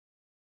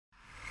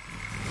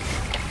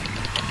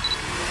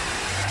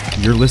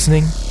You're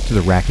listening to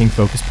the Racking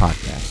Focus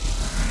Podcast.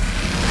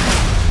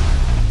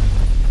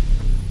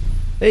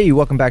 Hey,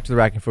 welcome back to the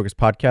Racking Focus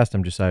Podcast.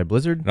 I'm Josiah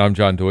Blizzard. And I'm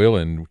John Doyle,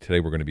 and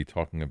today we're going to be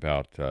talking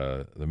about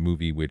the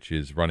movie which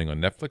is running on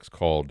Netflix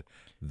called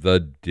The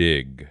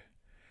Dig,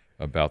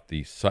 about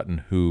the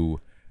Sutton Hoo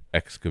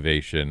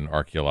excavation,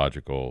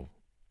 archaeological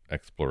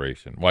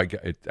exploration. Well,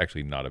 it's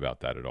actually not about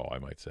that at all, I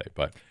might say,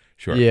 but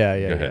sure. Yeah.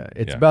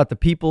 It's about the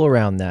people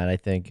around that, I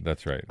think.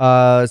 That's right.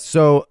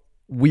 So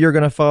we are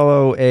going to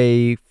follow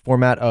a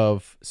format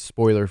of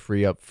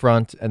spoiler-free up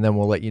front, and then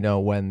we'll let you know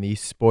when the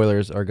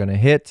spoilers are going to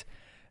hit.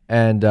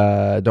 And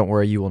don't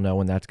worry, you will know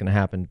when that's going to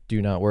happen.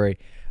 Do not worry.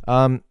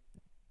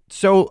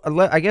 So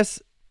I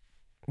guess,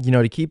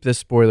 to keep this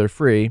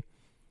spoiler-free,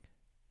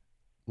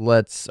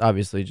 let's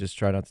obviously just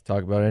try not to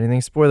talk about anything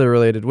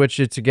spoiler-related, which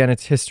it's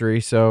history,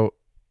 so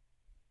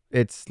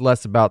it's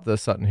less about the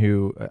Sutton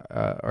Hoo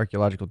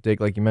archaeological dig,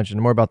 like you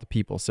mentioned, more about the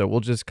people. So we'll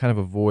just kind of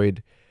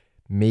avoid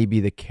maybe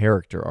the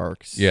character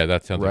arcs. Yeah,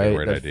 that sounds like a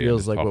great that idea.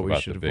 Feels Just like talk what we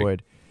about should the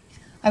avoid.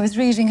 I was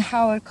reading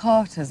Howard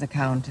Carter's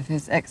account of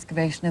his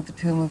excavation of the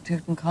tomb of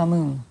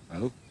Tutankhamun.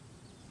 Oh?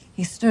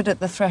 He stood at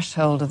the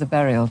threshold of the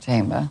burial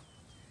chamber,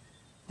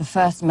 the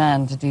first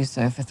man to do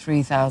so for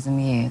 3,000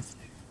 years,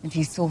 and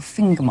he saw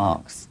finger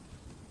marks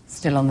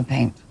still on the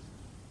paint.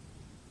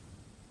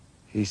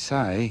 He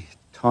say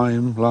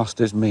time lost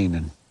its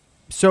meaning.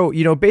 So,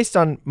 based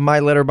on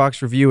my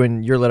Letterboxd review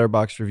and your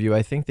Letterboxd review,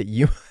 I think that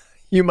you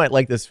might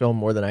like this film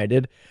more than I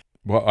did.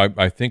 Well,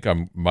 I think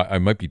I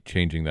might be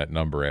changing that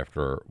number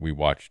after we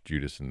watched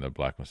Judas and the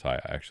Black Messiah,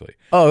 actually.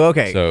 Oh,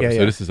 okay. So Yeah.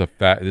 this is this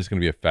is going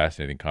to be a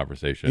fascinating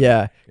conversation.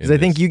 Yeah, because I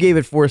think you gave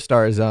it 4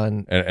 stars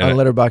on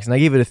Letterboxd, and I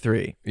gave it a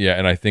 3. Yeah,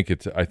 and I think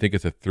it's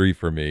a 3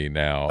 for me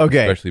now.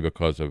 Okay. Especially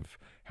because of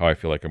how I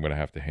feel like I'm going to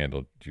have to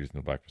handle Judas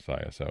and the Black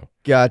Messiah. So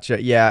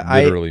gotcha. Yeah,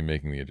 literally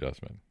making the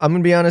adjustment. I'm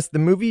gonna be honest. The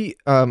movie.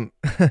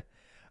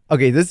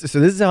 Okay. This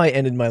is how I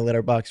ended my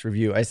Letterboxd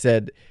review. I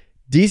said,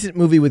 decent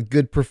movie with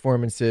good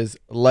performances.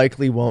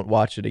 Likely won't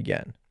watch it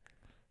again.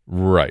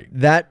 Right.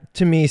 That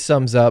to me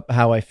sums up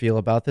how I feel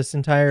about this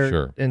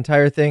entire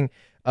thing.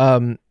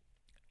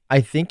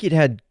 I think it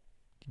had,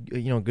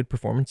 good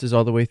performances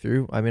all the way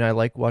through. I mean, I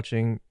like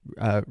watching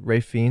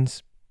Ralph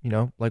Fiennes.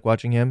 Like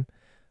watching him.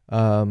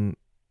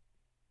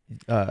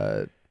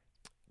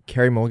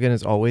 Carey Mulligan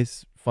is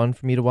always fun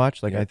for me to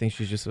watch. Like, I think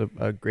she's just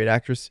a great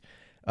actress.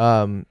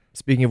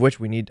 Speaking of which,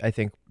 we need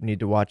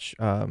to watch.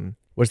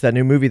 What's that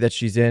new movie that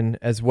she's in,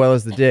 as well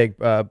as The Dig?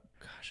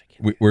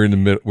 We're in the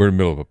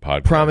middle of a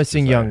podcast.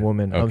 Promising Young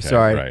Woman. Okay, I'm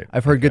sorry. right.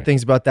 I've heard good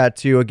things about that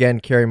too. Again,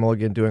 Carey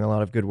Mulligan doing a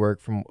lot of good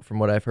work from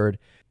what I've heard.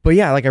 But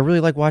yeah, I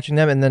really like watching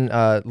them. And then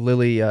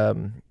Lily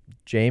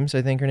James,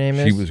 I think her name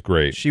is. She was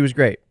great. She was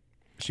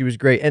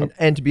great.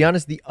 And to be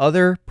honest, the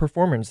other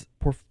performers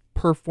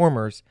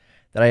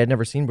that I had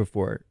never seen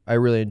before, I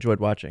really enjoyed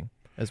watching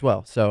as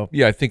well. So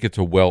yeah, I think it's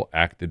a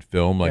well-acted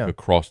film,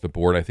 across the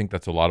board. I think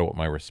that's a lot of what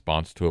my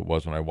response to it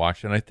was when I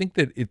watched it. And I think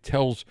that it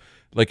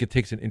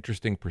takes an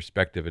interesting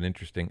perspective, an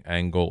interesting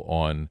angle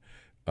on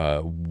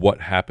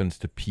what happens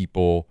to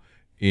people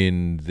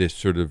in this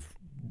sort of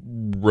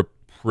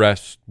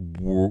repressed,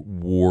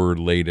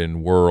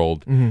 war-laden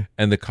world,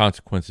 and the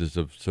consequences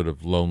of sort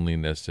of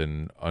loneliness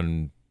and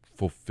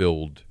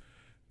unfulfilled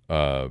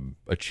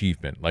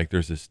achievement. Like,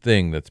 there's this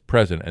thing that's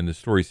present, and the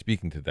story's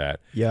speaking to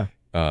that. Yeah.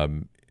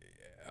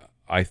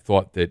 I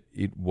thought that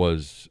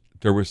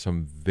there was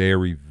some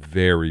very,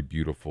 very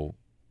beautiful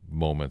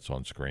moments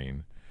on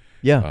screen.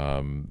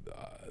 Yeah.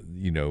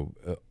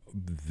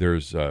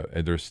 There's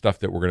stuff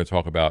that we're going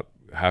to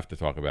have to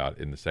talk about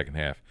in the second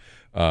half.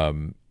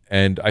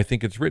 And I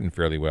think it's written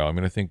fairly well. I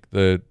mean, I think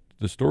the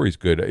story's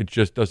good. It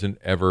just doesn't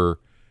ever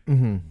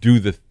do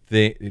the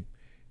thing.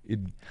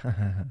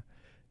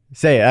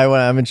 Say it.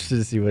 I'm interested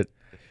to see what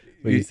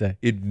you say.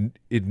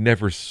 It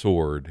never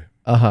soared.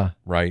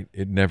 Right.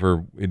 It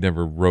never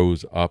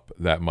rose up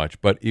that much,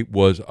 but it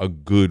was a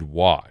good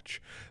watch.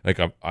 Like,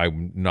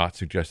 I'm not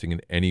suggesting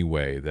in any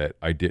way that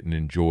I didn't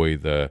enjoy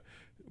the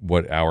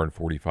hour and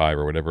 45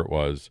 or whatever it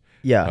was.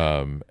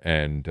 Yeah.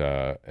 And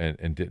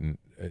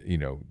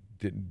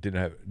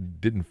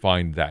didn't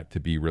find that to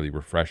be really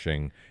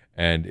refreshing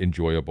and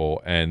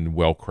enjoyable and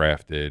well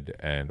crafted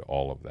and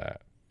all of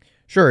that.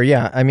 Sure.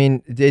 Yeah. I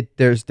mean,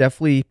 there's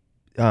definitely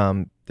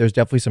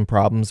some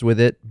problems with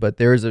it, but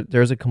there's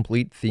a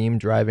complete theme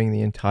driving the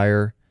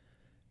entire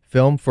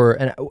film for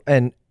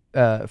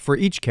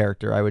each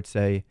character. I would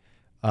say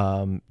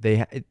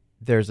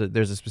there's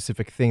a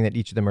specific thing that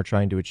each of them are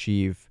trying to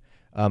achieve,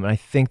 and I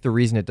think the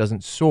reason it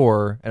doesn't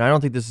soar, and I don't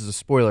think this is a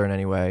spoiler in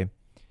any way.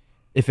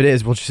 If it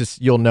is,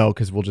 you'll know,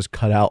 because we'll just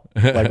cut out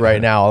like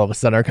right now. All of a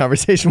sudden, our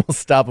conversation will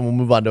stop and we'll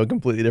move on to a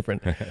completely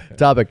different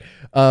topic.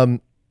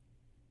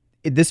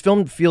 This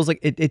film feels like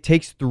it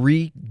takes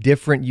 3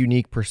 different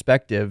unique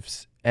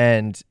perspectives,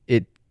 and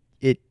it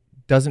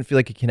doesn't feel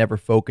like it can ever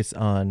focus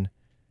on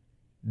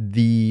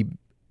the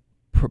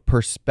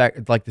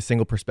perspective, like the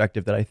single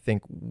perspective that I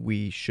think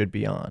we should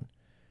be on.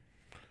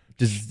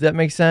 Does that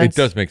make sense? It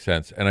does make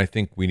sense, and I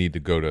think we need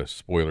to go to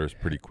spoilers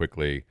pretty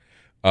quickly.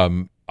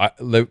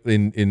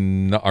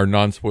 in our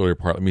non-spoiler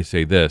part, let me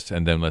say this,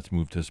 and then let's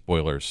move to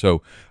spoilers.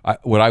 So,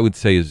 what I would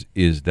say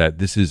is that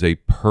this is a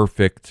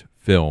perfect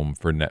film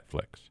for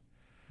Netflix.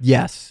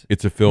 Yes.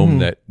 It's a film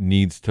that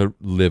needs to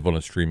live on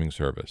a streaming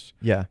service.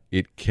 Yeah.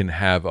 It can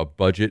have a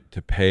budget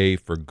to pay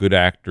for good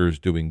actors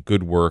doing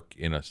good work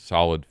in a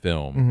solid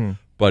film,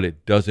 but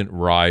it doesn't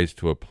rise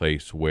to a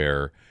place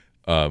where,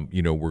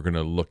 we're going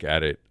to look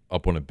at it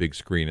up on a big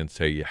screen and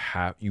say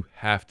you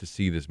have to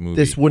see this movie.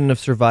 This wouldn't have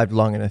survived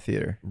long in a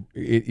theater.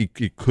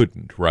 It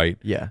couldn't, right?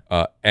 Yeah.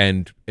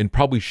 And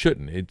probably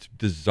shouldn't. It's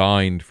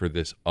designed for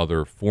this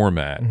other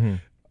format.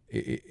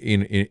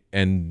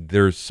 And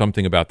there's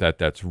something about that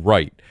that's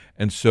right.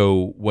 And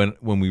so when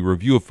we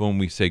review a film,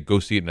 we say go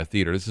see it in a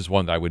theater. This is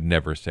one that I would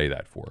never say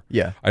that for.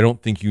 Yeah. I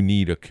don't think you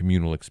need a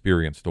communal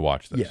experience to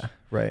watch this. Yeah.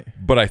 Right.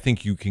 But I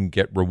think you can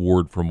get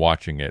reward from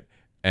watching it,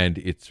 and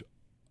it's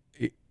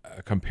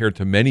compared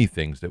to many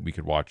things that we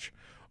could watch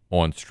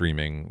on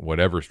streaming,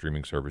 whatever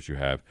streaming service you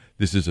have,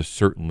 this is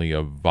certainly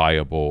a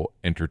viable,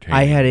 entertaining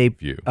I had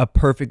view. a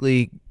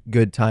perfectly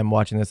good time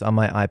watching this on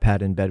my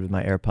iPad in bed with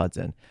my AirPods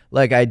in.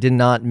 Like, I did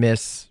not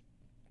miss.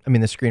 I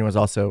mean, the screen was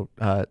also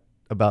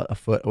about a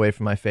foot away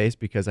from my face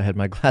because I had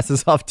my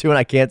glasses off too, and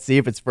I can't see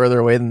if it's further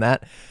away than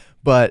that.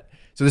 But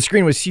so the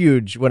screen was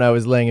huge when I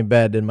was laying in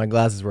bed and my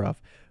glasses were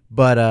off.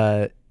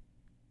 But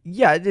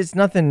yeah, it's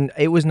nothing.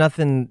 It was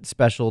nothing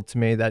special to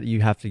me that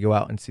you have to go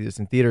out and see this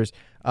in theaters.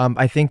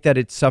 I think that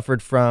it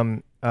suffered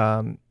from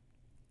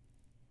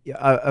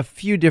a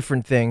few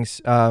different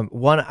things.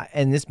 One,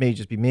 and this may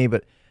just be me,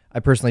 but I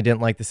personally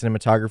didn't like the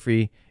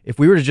cinematography. If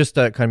we were to just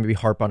kind of maybe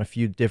harp on a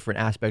few different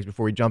aspects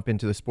before we jump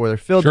into the spoiler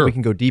field, then we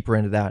can go deeper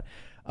into that.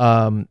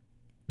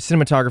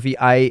 Cinematography,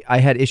 I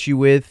had issue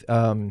with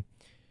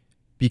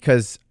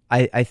because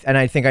I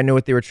think I know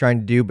what they were trying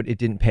to do, but it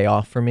didn't pay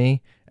off for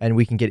me. And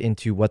we can get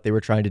into what they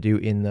were trying to do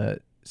in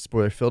the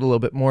spoiler field a little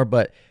bit more.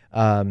 But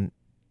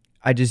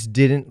I just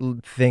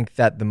didn't think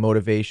that the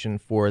motivation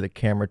for the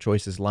camera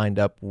choices lined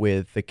up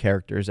with the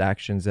characters'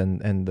 actions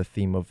and the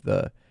theme of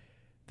the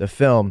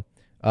film.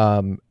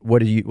 What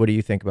do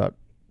you think about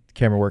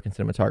camera work and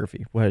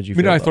cinematography? What did you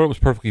feel I about? thought it was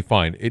perfectly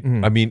fine.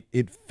 I mean,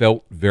 it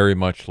felt very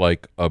much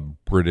like a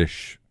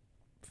British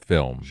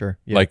film. Sure.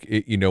 Yeah. Like,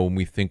 when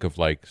we think of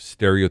like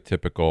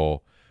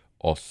stereotypical,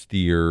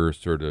 austere,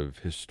 sort of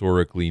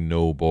historically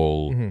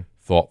noble,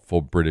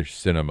 thoughtful British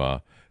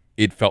cinema,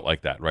 it felt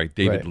like that, right?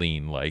 David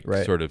Lean, like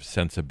sort of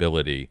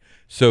sensibility.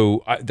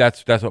 So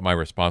that's what my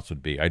response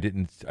would be. I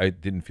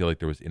didn't feel like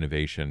there was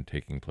innovation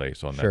taking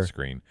place on that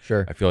screen.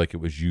 Sure. I feel like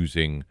it was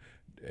using,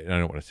 and I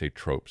don't want to say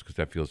tropes because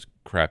that feels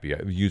crappy.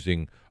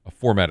 Using a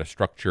format, a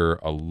structure,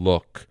 a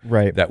look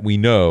that we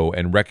know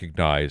and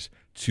recognize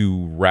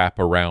to wrap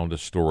around a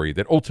story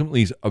that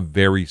ultimately is a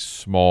very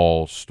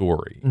small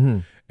story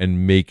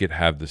and make it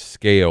have the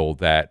scale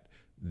that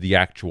the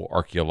actual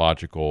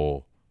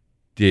archaeological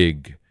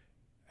dig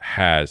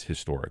has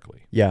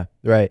historically. Yeah,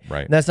 right.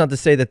 Right. And that's not to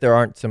say that there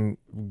aren't some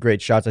great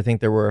shots. I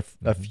think there were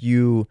a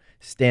few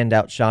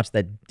standout shots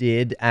that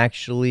did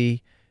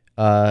actually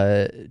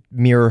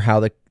mirror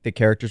how the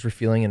characters were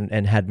feeling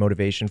and had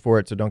motivation for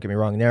it. So don't get me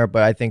wrong there.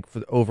 But I think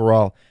for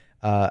overall,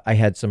 I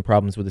had some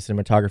problems with the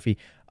cinematography.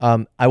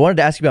 I wanted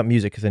to ask you about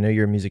music because I know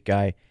you're a music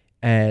guy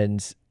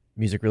and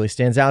music really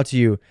stands out to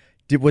you.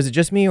 Was it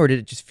just me, or did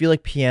it just feel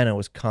like piano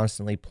was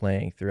constantly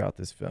playing throughout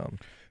this film?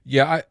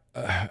 Yeah,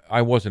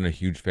 I wasn't a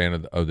huge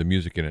fan of the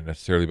music in it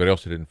necessarily, but I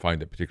also didn't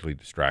find it particularly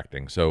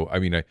distracting. So I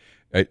mean,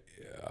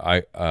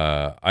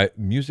 I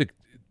music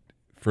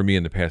for me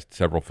in the past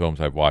several films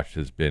I've watched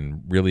has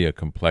been really a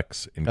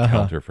complex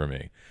encounter for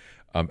me,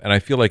 and I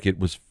feel like it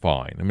was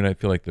fine. I mean, I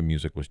feel like the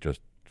music was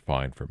just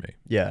fine for me.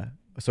 Yeah.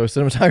 So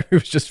cinematography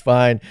was just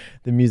fine.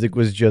 The music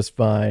was just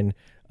fine.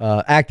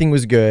 Acting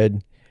was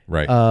good.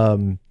 Right.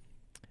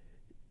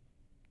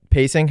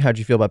 Pacing, how'd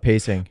you feel about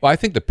pacing? Well, I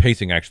think the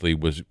pacing actually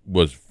was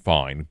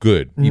fine,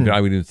 good. Even I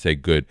would even say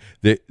good.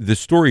 The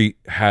story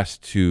has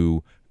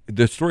to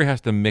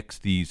mix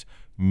these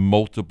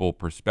multiple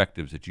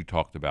perspectives that you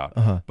talked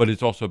about, but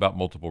it's also about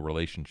multiple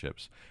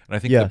relationships. And I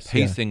think the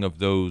pacing of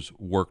those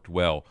worked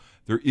well.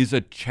 There is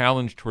a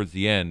challenge towards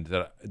the end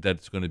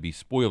that's going to be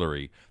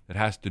spoilery that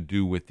has to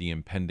do with the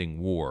impending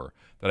war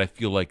that I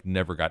feel like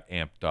never got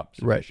amped up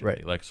sufficiently.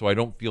 Right. Like, so I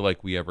don't feel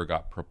like we ever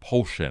got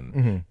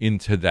propulsion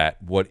into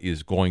that, what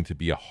is going to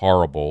be a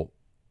horrible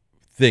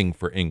thing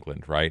for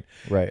England, right?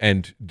 Right.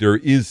 And there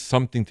is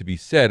something to be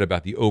said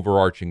about the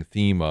overarching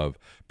theme of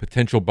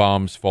potential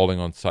bombs falling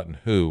on Sutton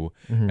Hoo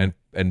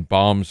and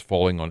bombs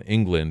falling on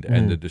England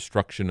and the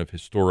destruction of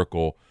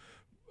historical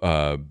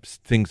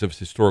things of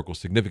historical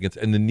significance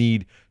and the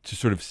need to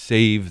sort of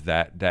save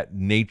that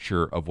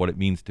nature of what it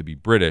means to be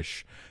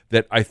British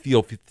that I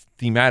feel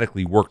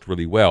thematically worked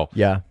really well.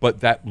 Yeah.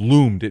 But that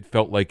loomed, it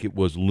felt like it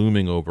was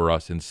looming over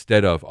us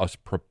instead of us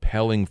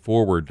propelling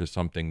forward to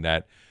something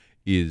that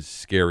is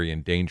scary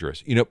and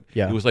dangerous. It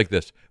was like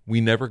this. We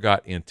never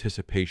got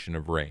anticipation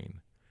of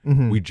rain.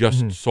 We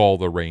just saw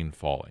the rain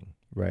falling.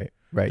 Right.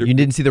 Right. You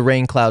didn't see the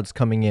rain clouds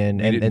coming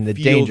in and the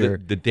feel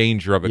danger. the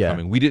danger of it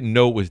coming. We didn't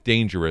know it was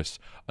dangerous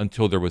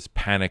until there was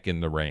panic in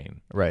the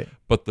rain. Right.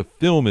 But the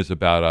film is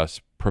about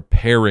us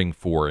preparing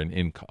for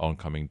an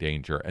oncoming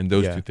danger, and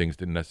those two things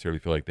didn't necessarily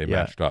feel like they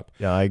matched up.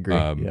 Yeah, I agree.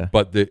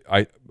 But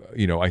I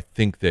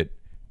think that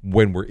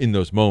when we're in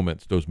those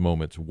moments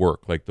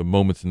work. Like the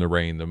moments in the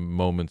rain, the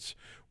moments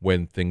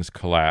when things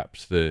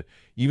collapse,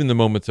 even the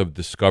moments of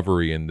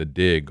discovery and the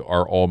dig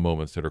are all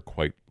moments that are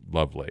quite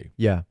lovely.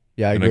 Yeah.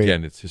 Yeah, I and agree.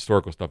 Again, it's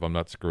historical stuff. I'm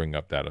not screwing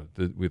up that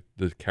with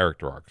the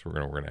character arcs. We're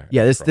gonna.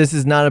 Yeah, this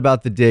is not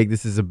about the dig.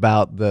 This is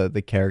about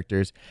the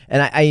characters.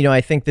 And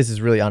I think this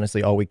is really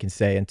honestly all we can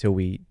say until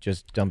we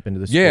just dump into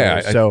the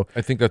spoilers. Yeah,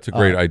 I think that's a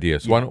great idea.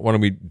 So why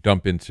don't we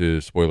dump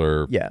into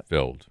spoiler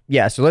filled?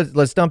 Yeah. So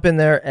let's dump in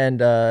there, and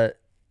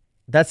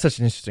that's such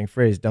an interesting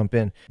phrase. Dump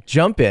in,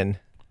 jump in.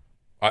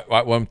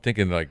 I'm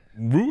thinking like,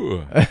 I'm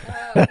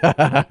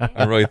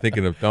really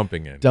thinking of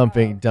dumping in.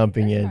 Dumping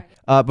in.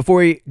 Before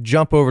we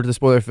jump over to the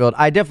spoiler field,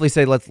 I definitely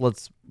say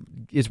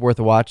it's worth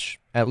a watch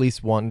at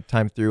least one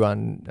time through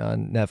on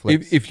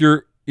Netflix. If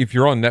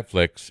you're on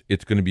Netflix,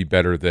 it's going to be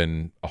better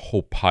than a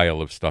whole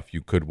pile of stuff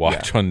you could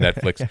watch on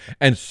Netflix,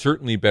 and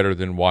certainly better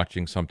than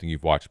watching something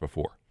you've watched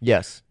before.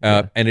 Yes.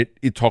 And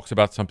it talks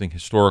about something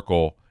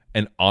historical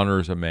and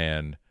honors a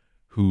man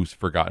who's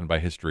forgotten by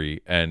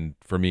history, and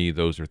for me,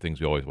 those are things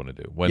we always want to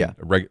do. When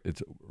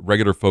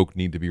regular folk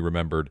need to be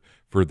remembered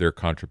for their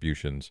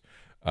contributions,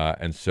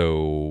 and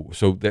so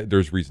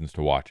there's reasons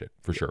to watch it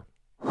for sure.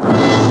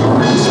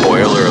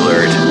 Spoiler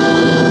alert!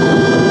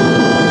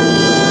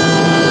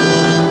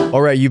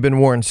 All right, you've been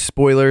warned.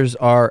 Spoilers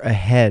are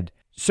ahead.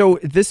 So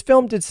this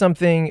film did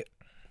something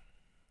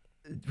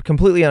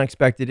completely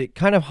unexpected. It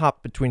kind of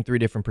hopped between three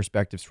different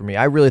perspectives for me.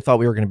 I really thought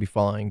we were going to be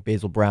following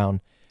Basil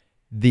Brown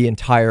the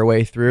entire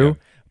way through,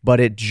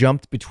 but it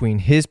jumped between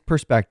his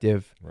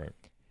perspective,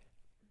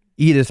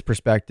 Edith's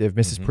perspective,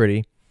 Mrs.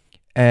 Pretty,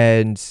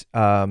 and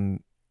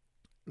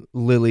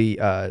Lily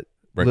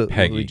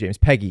Peggy James,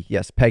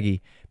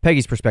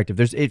 Peggy's perspective.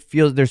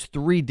 There's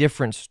three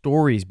different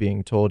stories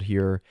being told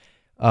here.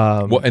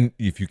 And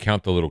if you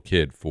count the little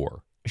kid,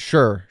 4.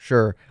 Sure.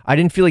 I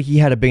didn't feel like he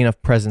had a big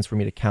enough presence for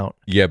me to count.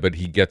 Yeah, but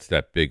he gets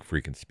that big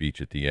freaking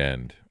speech at the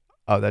end.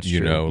 Oh, that's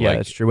true. Yeah, like,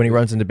 that's true. When he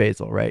runs into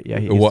Basil, right? Yeah.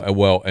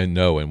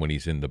 And when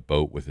he's in the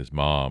boat with his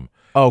mom.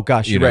 Oh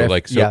gosh, you're right.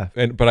 Like so.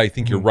 Yeah. But I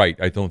think you're right.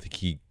 I don't think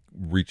he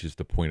reaches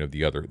the point of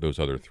those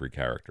other 3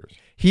 characters.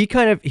 He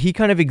kind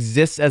of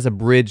exists as a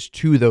bridge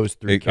to those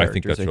 3 characters. I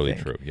think that's really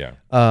true. Yeah.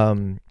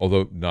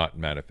 Although not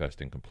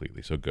manifesting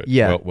completely. So good.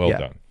 Yeah. Well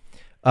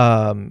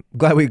done.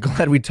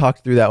 Glad we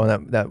talked through that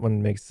one. That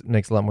one makes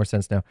a lot more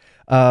sense now.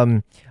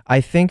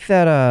 I think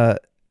that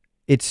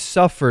it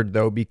suffered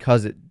though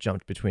because it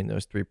jumped between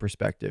those 3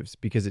 perspectives,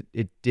 because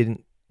it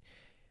didn't.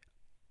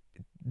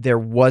 There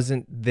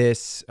wasn't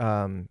this.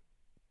 I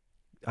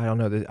don't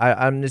know.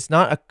 It's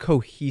not a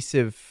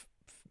cohesive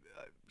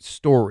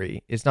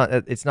story. It's not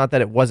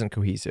that it wasn't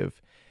cohesive.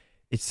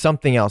 It's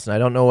something else, and I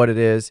don't know what it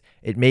is.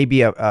 It may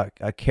be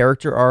a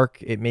character arc.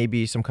 It may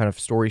be some kind of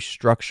story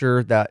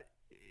structure that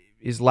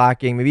is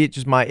lacking. Maybe it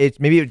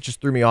just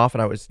threw me off,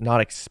 and I was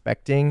not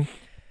expecting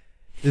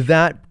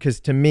that. Because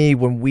to me,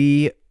 when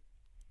we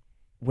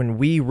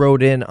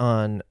rode in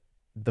on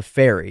the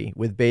ferry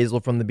with Basil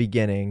from the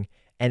beginning,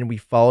 and we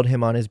followed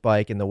him on his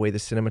bike, and the way the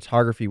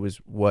cinematography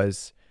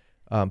was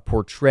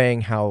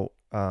portraying how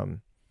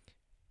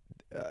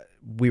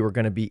we were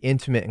going to be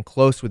intimate and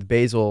close with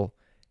Basil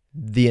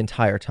the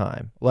entire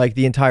time. Like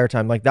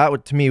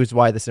that to me was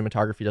why the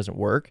cinematography doesn't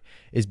work,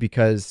 is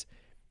because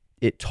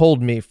it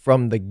told me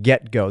from the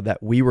get-go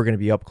that we were going to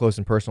be up close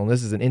and personal. And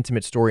this is an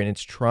intimate story, and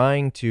it's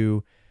trying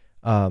to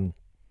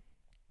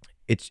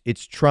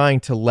it's trying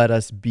to let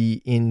us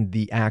be in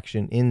the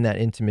action, in that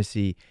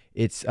intimacy.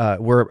 It's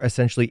we're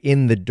essentially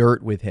in the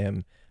dirt with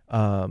him,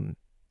 and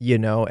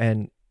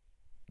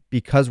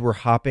because we're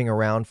hopping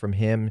around from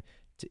him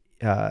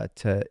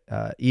to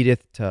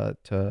Edith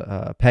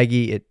to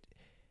Peggy,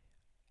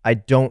 I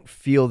don't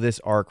feel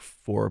this arc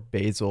for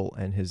Basil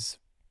and his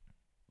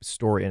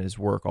story and his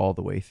work all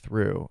the way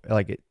through.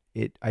 Like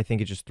I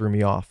think it just threw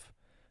me off.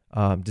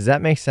 Does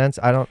that make sense?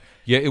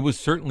 Yeah, it was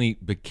certainly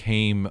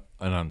became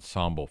an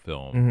ensemble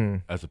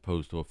film as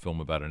opposed to a film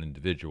about an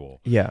individual.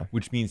 Yeah,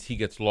 which means he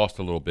gets lost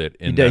a little bit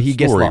in that story,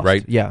 gets lost.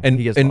 Right? Yeah, and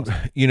he gets lost.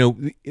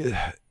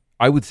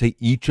 I would say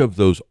each of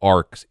those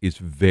arcs is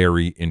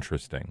very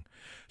interesting.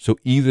 So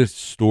Edith's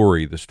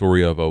story, the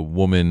story of a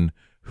woman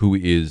who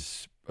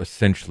is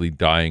essentially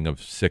dying of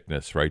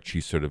sickness, right?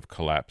 She's sort of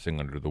collapsing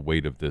under the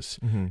weight of this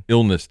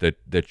illness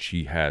that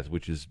she has,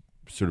 which is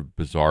sort of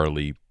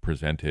bizarrely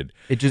presented.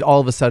 It just all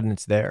of a sudden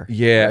it's there.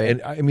 Yeah, right?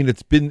 and I mean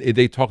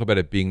they talk about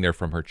it being there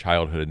from her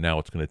childhood, and now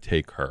it's going to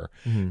take her.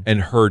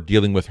 And her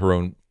dealing with her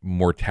own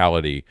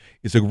mortality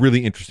is a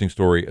really interesting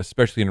story,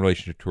 especially in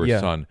relationship to her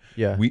son.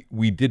 Yeah.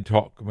 We did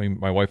talk, I mean,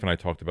 my wife and I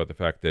talked about the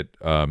fact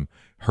that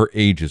her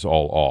age is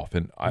all off,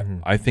 and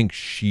I think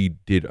she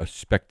did a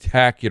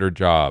spectacular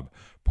job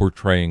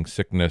portraying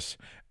sickness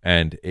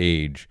and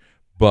age,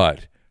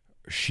 but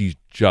she's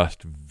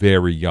just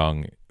very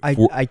young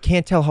I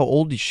can't tell how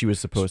old she was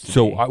supposed to be.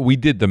 So we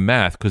did the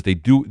math because they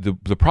do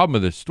the problem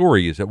of the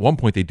story is at one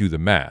point they do the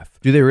math.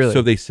 Do they really?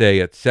 So they say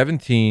at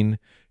 17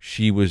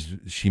 she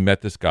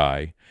met this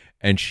guy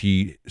and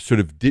she sort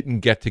of didn't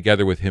get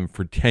together with him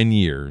for 10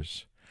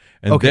 years.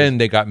 And then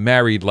they got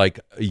married like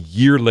a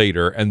year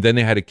later, and then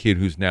they had a kid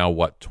who's now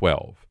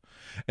 12.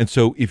 And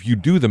so if you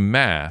do the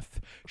math,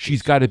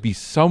 she's got to be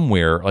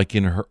somewhere like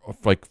in her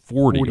like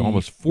 40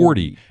 almost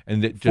 40,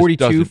 and it just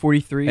 42,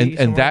 43,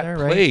 and that there,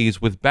 right?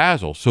 plays with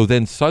Basil. So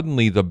then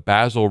suddenly the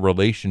Basil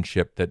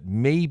relationship that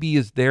maybe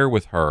is there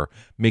with her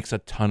makes a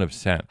ton of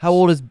sense. How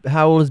old is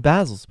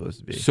Basil supposed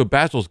to be? So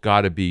Basil's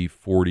got to be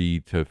 40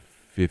 to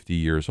 50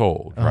 years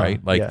old,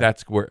 right? Like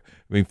that's where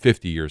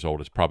 50 years old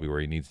is probably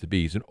where he needs to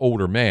be. He's an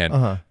older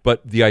man,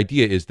 but the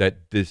idea is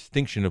that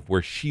distinction of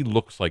where she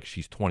looks like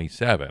she's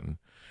 27,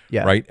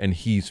 right, and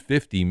he's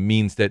 50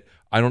 means that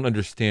I don't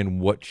understand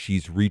what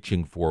she's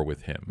reaching for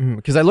with him.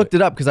 Because I looked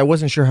it up because I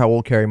wasn't sure how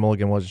old Carey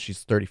Mulligan was.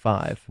 She's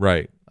 35,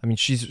 right? I mean,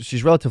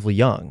 she's relatively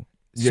young.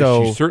 Yeah,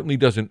 so she certainly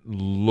doesn't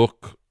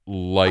look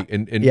like,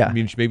 and I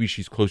mean, maybe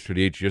she's close to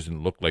the age. She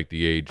doesn't look like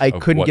the age. I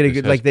couldn't get a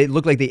good like. They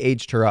look like they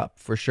aged her up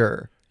for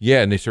sure.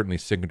 Yeah, and they certainly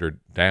sickened her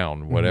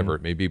down, whatever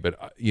it may be. But,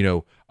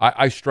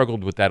 I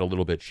struggled with that a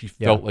little bit. She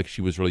felt like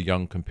she was really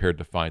young compared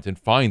to Fiennes. And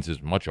Fiennes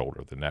is much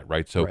older than that,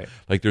 right? So,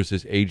 like, there's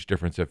this age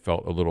difference that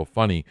felt a little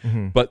funny.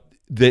 But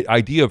the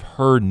idea of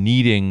her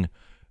needing...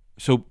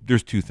 So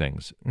there's two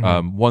things.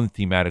 One,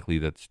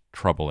 thematically, that's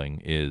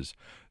troubling is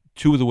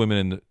two of the women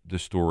in the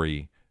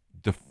story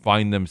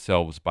define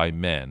themselves by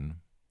men.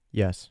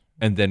 Yes.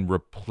 And then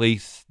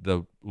replace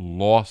the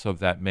loss of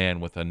that man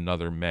with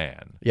another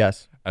man.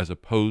 Yes. As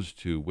opposed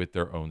to with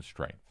their own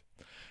strength.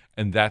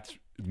 And that's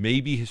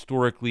maybe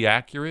historically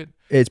accurate.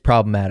 It's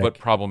problematic. But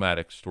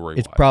problematic story-wise.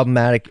 It's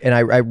problematic. And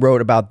I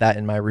wrote about that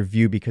in my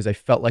review because I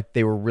felt like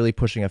they were really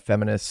pushing a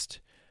feminist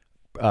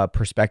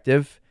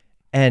perspective,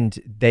 and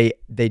they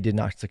did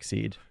not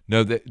succeed.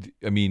 No,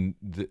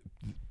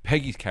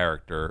 Peggy's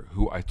character,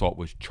 who I thought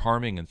was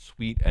charming and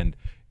sweet and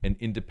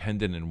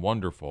independent and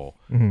wonderful,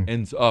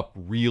 ends up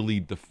really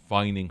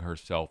defining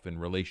herself in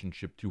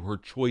relationship to her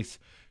choice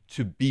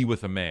to be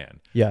with a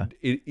man. Yeah.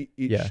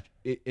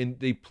 And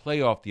they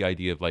play off the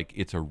idea of like,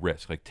 it's a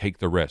risk, like take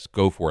the risk,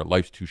 go for it.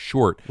 Life's too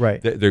short.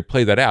 Right. They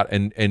play that out.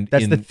 And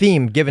that's the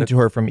theme given to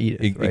her from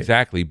Edith. Right?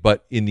 Exactly.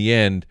 But in the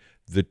end,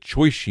 the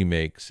choice she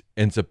makes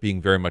ends up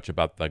being very much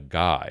about the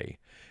guy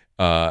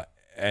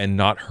and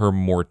not her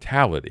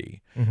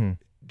mortality.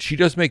 She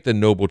does make the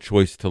noble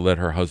choice to let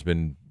her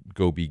husband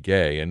go be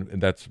gay,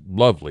 and that's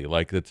lovely.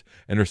 Like and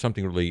there's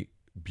something really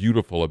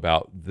beautiful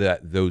about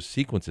those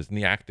sequences, and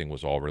the acting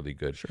was all really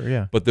good. Sure,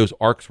 yeah. But those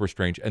arcs were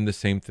strange, and the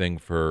same thing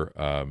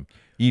for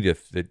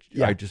Edith.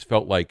 I just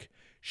felt like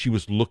she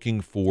was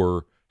looking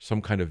for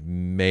some kind of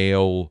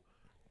male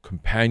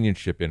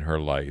companionship in her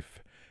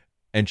life,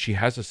 and she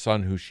has a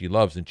son who she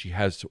loves, and she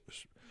has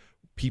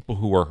people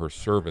who are her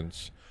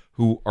servants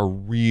who are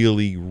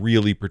really,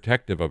 really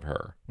protective of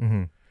her.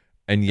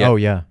 And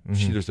yet,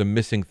 there's a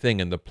missing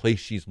thing, and the place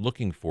she's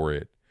looking for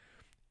it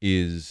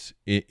is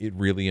it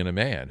really in a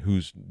man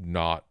who's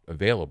not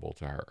available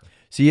to her.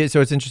 See, so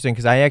it's interesting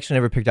because I actually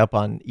never picked up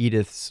on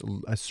Edith's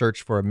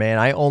search for a man.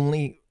 I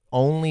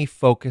only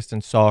focused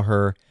and saw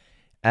her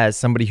as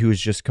somebody who was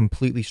just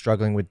completely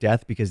struggling with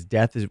death because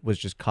death was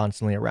just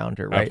constantly around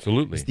her. Right?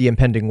 Absolutely, it's the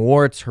impending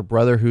war. It's her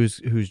brother who's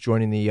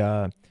joining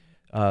the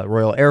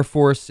Royal Air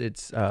Force.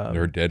 It's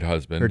her dead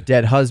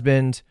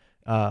husband.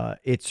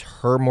 It's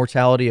her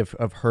mortality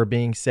of her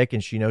being sick,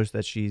 and she knows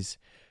that she's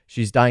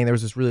dying. There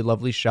was this really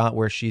lovely shot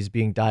where she's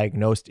being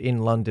diagnosed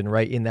in London,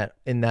 right in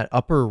that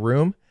upper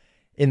room,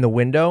 in the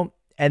window,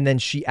 and then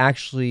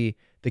the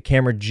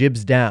camera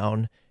jibs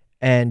down,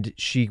 and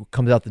she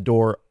comes out the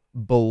door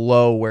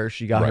below where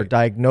she got her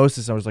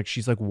diagnosis. I was like,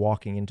 she's like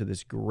walking into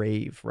this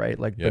grave, right?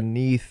 Like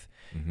beneath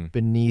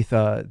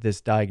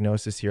this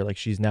diagnosis here, like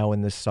she's now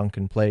in this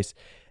sunken place,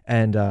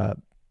 and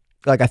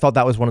like I thought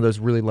that was one of those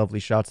really lovely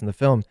shots in the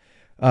film.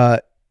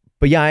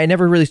 But yeah, I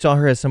never really saw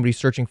her as somebody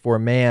searching for a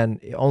man,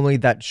 only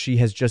that she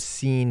has just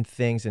seen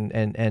things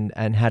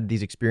and had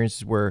these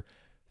experiences where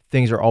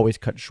things are always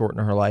cut short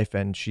in her life,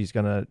 and she's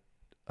gonna,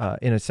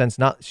 in a sense,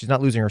 she's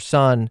not losing her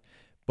son,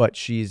 but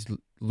she's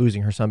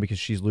losing her son because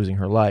she's losing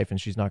her life, and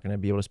she's not going to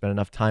be able to spend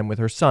enough time with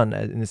her son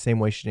in the same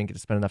way she didn't get to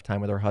spend enough time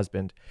with her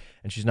husband,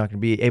 and she's not going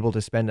to be able to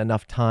spend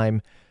enough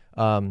time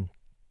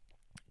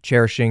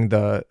cherishing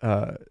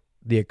the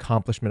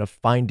accomplishment of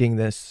finding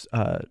this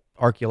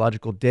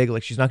archaeological dig.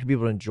 Like she's not gonna be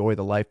able to enjoy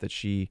the life that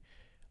she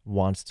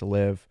wants to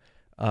live.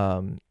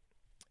 And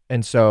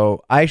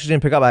so I actually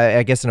didn't pick up,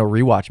 I guess in a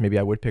rewatch, maybe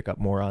I would pick up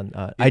more on,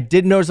 I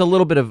did notice a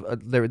little bit of,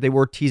 they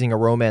were teasing a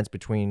romance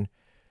between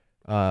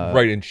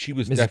right, and she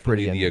was Mrs.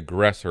 definitely Pretty the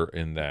aggressor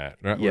in that.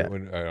 Yeah. I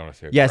don't want to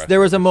say yes, aggressor, there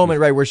was a moment,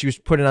 right, where she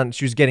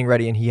was getting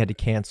ready and he had to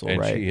cancel, and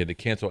right? she had to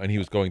cancel, and he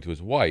was going to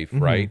his wife,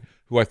 right,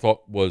 who I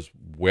thought was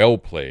well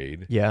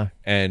played. Yeah.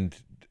 And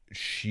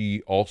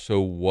she also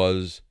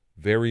was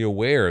very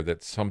aware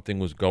that something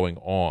was going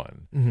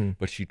on,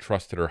 but she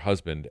trusted her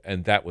husband,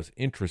 and that was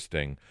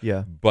interesting.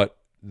 Yeah. But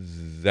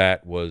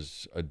that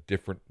was a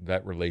different,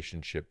 that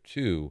relationship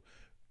too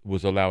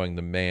was allowing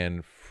the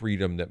man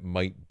freedom that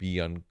might be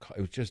it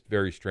was just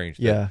very strange.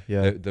 Yeah,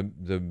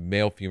 The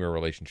male female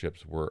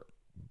relationships were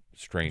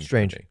strange. To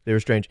me. They were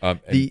strange.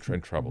 And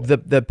troubling.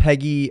 The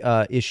Peggy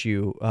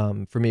issue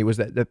for me was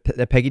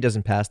that Peggy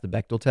doesn't pass the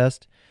Bechdel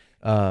test.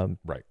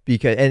 Right.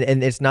 Because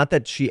and it's not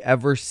that she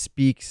ever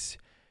speaks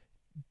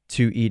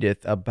to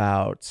Edith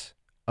about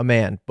a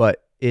man,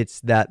 but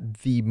it's that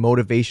the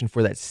motivation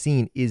for that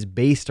scene is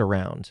based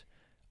around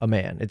a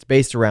man. It's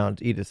based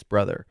around Edith's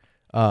brother.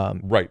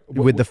 Right.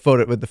 With the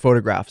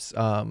photographs.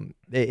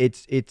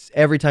 It's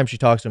every time she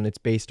talks to him, it's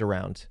based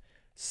around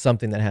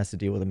something that has to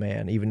deal with a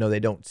man, even though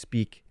they don't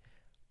speak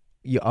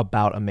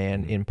about a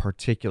man in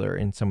particular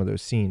in some of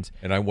those scenes.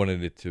 And I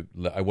wanted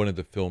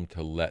the film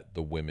to let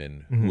the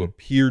women who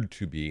appeared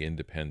to be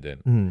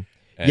independent, and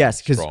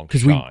yes,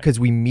 because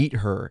we meet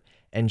her,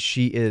 and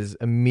she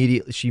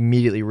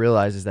immediately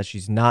realizes that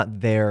she's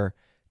not there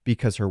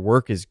because her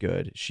work is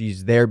good.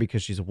 She's there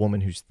because she's a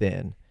woman who's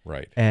thin,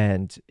 right,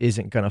 and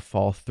isn't gonna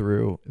fall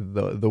through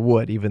the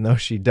wood, even though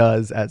she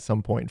does at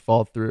some point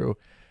fall through.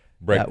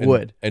 Right. That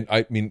would. And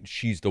I mean,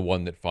 she's the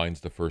one that finds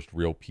the first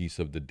real piece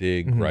of the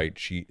dig, right?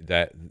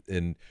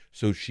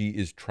 So she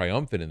is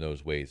triumphant in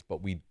those ways,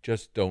 but we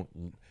just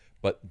don't,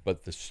 but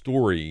the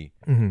story,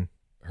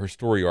 her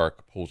story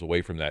arc pulls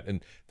away from that.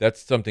 And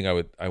that's something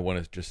I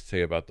want to just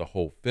say about the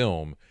whole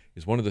film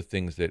is one of the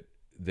things that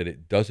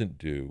it doesn't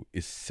do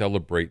is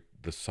celebrate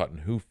the Sutton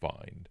Hoo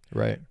find.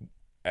 Right.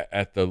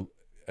 At the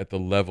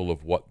level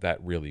of what that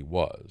really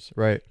was.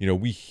 Right. You know,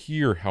 we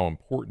hear how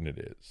important it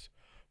is,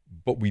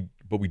 but we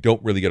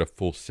don't really get a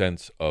full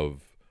sense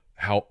of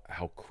how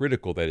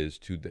critical that is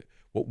to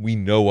what we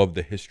know of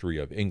the history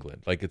of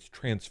England. Like, it's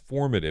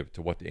transformative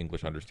to what the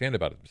English understand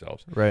about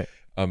themselves. Right.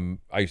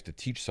 I used to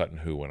teach Sutton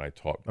Hoo when I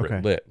taught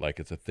Brit Lit. Like,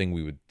 it's a thing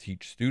we would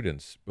teach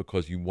students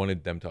because you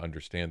wanted them to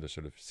understand the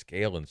sort of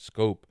scale and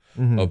scope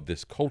of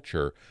this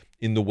culture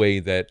in the way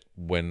that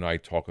when I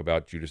talk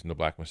about Judas and the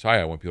Black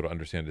Messiah, I want people to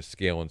understand the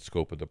scale and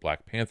scope of the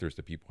Black Panthers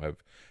that people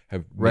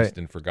have missed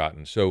and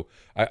forgotten. So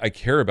I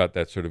care about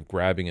that sort of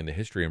grabbing in the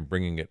history and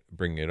bringing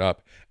it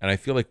up. And I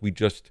feel like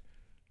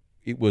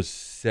it was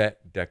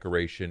set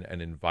decoration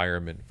and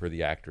environment for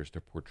the actors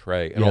to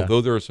portray. And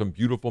although there are some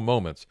beautiful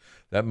moments,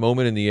 that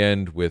moment in the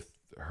end with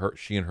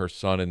she and her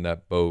son in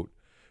that boat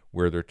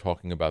where they're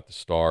talking about the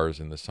stars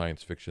and the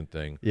science fiction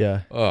thing.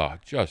 Yeah. Oh,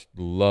 just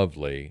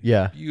lovely.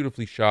 Yeah.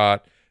 Beautifully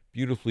shot,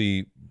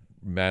 beautifully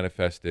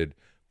manifested.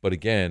 But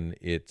again,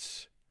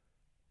 it's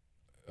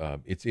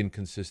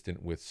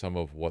inconsistent with some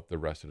of what the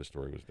rest of the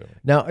story was doing.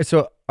 Now,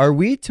 so are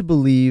we to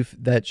believe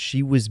that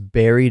she was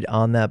buried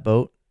on that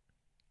boat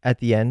at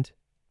the end?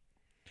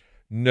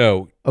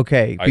 No.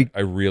 Okay. I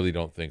really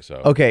don't think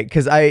so. Okay,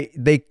 because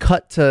they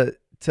cut to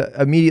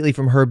immediately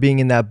from her being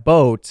in that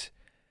boat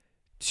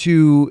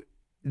to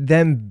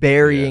them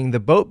burying the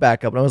boat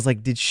back up, and I was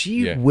like, did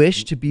she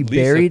wish to be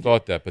buried? Lisa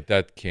thought that, but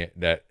that can't.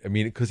 I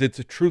mean, because it's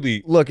a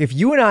truly look. If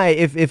you and I,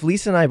 if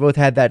Lisa and I both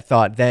had that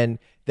thought, then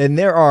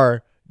there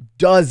are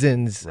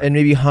dozens and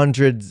maybe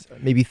hundreds,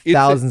 maybe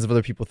thousands of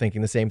other people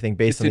thinking the same thing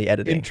based on the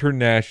editing.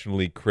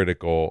 Internationally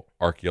critical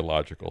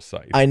archaeological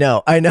site. I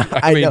know. I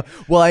know.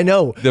 Well, I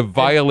know the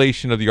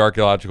violation of the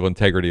archaeological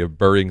integrity of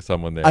burying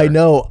someone there. I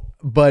know,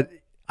 but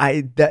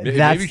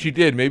maybe she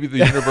did. Maybe the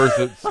universe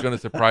is going to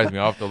surprise me.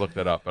 I'll have to look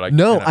that up. But I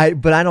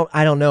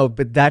don't know.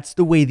 But that's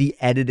the way the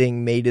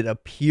editing made it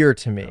appear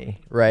to me,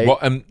 right?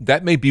 Well,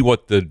 that may be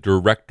what the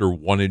director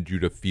wanted you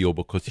to feel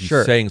because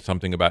he's saying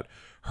something about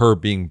her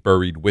being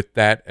buried with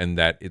that, and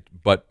that it.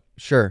 But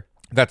sure,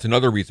 that's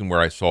another reason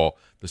where I saw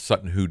the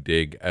Sutton Hoo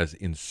dig as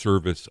in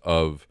service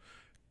of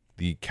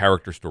the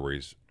character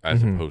stories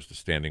as opposed to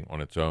standing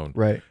on its own.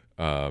 Right.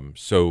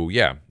 So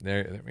yeah,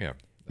 that's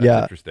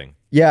interesting.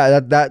 Yeah,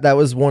 that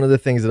was one of the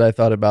things that I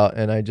thought about,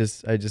 and I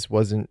just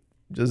wasn't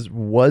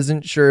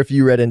sure if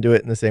you read into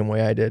it in the same way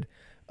I did.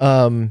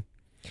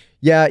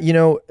 Yeah, you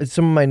know,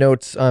 some of my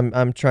notes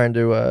I'm trying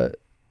to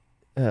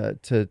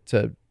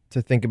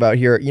think about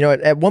here. You know,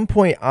 at one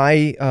point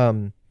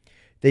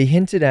they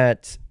hinted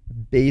at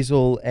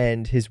Basil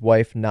and his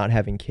wife not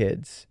having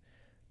kids.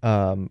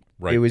 Right.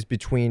 It was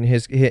between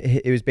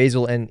it was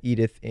Basil and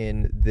Edith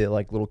in the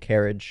little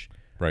carriage,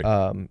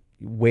 right,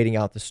 waiting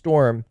out the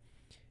storm.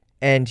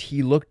 And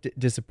he looked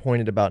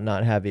disappointed about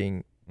not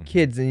having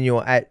kids. And, you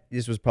know,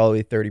 this was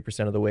probably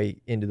 30% of the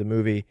way into the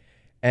movie.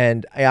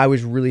 And I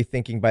was really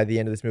thinking by the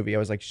end of this movie, I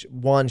was like,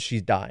 one,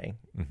 she's dying.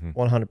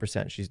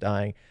 100% she's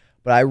dying.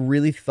 But I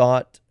really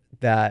thought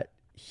that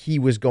he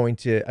was going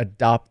to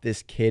adopt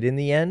this kid in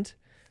the end.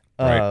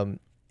 Right.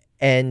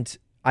 And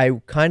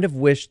I kind of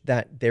wished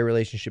that their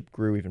relationship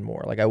grew even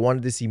more. Like, I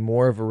wanted to see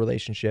more of a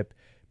relationship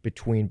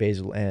between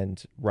Basil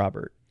and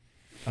Robert.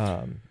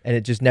 And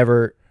it just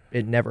never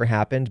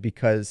happened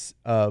because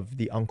of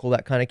the uncle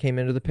that kind of came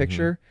into the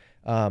picture.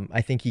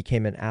 I think he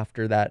came in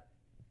after that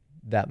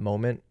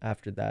moment,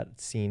 after that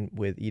scene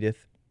with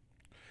Edith.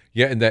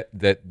 Yeah, and that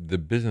the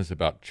business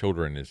about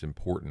children is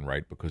important,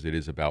 right? Because it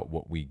is about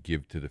what we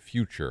give to the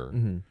future.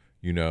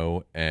 you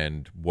know,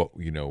 and what,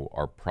 you know,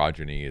 our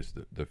progeny is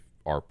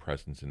our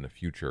presence in the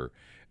future.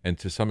 And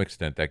to some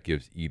extent, that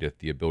gives Edith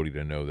the ability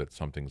to know that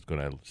something's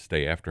going to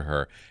stay after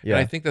her. Yeah.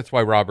 And I think that's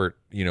why Robert,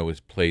 you know, is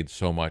played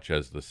so much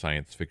as the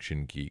science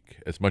fiction geek,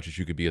 as much as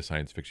you could be a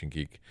science fiction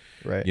geek,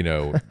 Right. you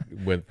know,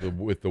 with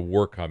the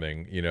war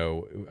coming, you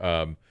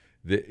know,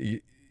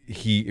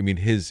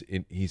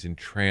 he's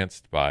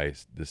entranced by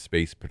the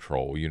space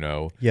patrol, you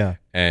know, Yeah.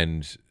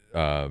 and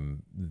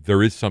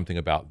there is something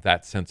about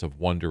that sense of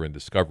wonder and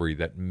discovery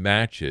that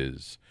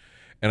matches.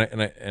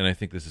 And I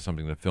think this is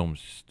something the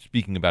film's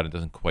speaking about. It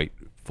doesn't quite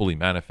fully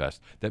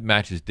manifest. That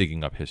matches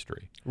digging up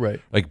history.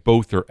 Right. Like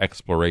both are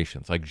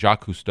explorations. Like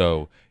Jacques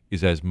Cousteau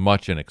is as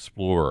much an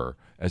explorer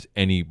as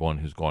anyone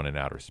who's gone in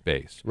outer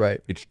space. Right.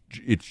 It's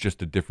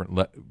just a different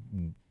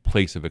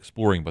place of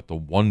exploring, but the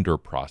wonder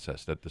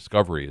process, that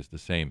discovery, is the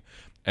same.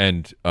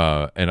 And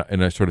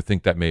I sort of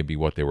think that may be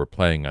what they were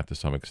playing at to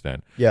some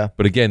extent. Yeah.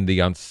 But again,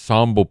 the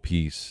ensemble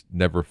piece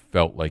never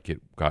felt like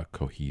it got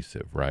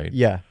cohesive, right?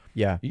 Yeah.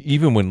 Yeah.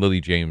 Even when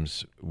Lily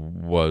James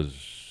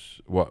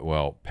was,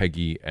 well,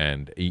 Peggy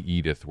and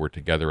Edith were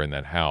together in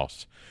that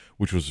house,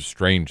 which was a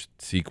strange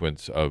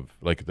sequence of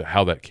like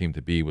how that came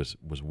to be was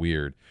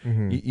weird.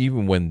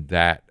 Even when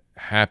that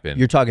happened,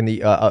 You're talking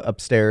the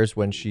upstairs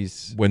when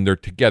they're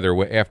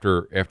together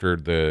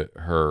after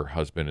her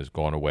husband has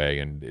gone away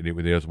and he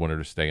doesn't want her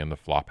to stay in the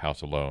flop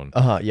house alone.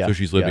 Yeah. So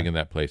she's living in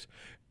that place,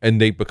 and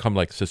they become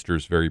like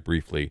sisters very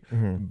briefly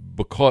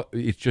because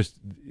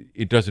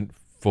it doesn't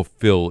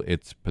fulfill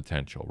its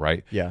potential,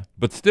 right? Yeah.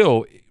 But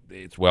still,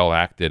 it's well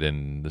acted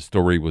and the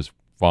story was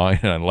fine,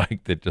 and I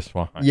liked it just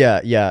fine. Yeah.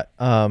 Yeah.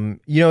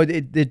 You know,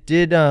 it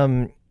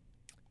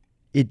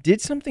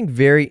did something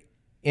very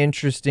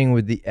interesting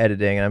with the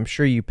editing, and I'm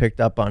sure you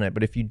picked up on it,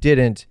 but if you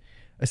didn't,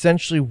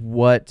 essentially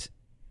what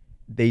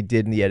they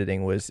did in the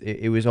editing was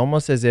it was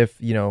almost as if,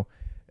 you know,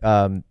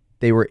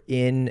 they were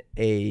in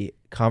a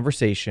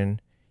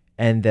conversation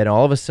and then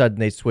all of a sudden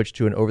they switched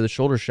to an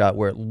over-the-shoulder shot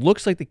where it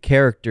looks like the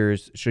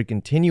characters should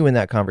continue in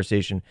that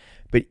conversation,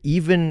 but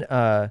even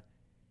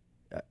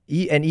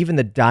even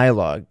the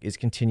dialogue is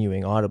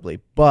continuing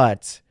audibly,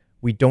 but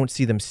we don't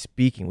see them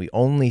speaking. We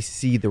only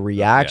see the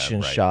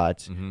reaction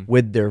shot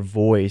with their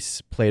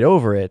voice played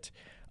over it.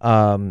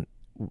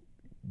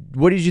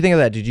 What did you think of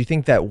that? Did you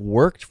think that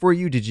worked for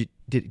you? Did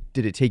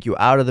it take you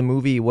out of the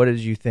movie? What did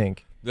you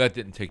think? That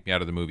didn't take me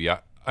out of the movie.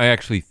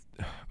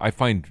 I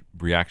find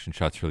reaction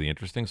shots really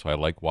interesting, so I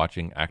like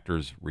watching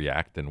actors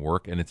react and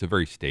work, and it's a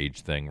very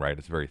stage thing, right?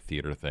 It's a very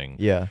theater thing.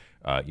 Yeah.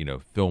 You know,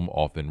 film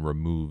often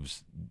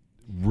removes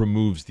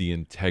the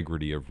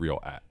integrity of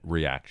real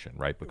reaction,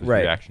 right? Because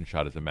reaction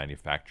shot is a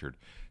manufactured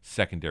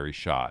secondary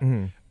shot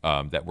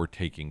that we're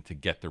taking to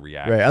get the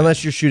reaction. Right,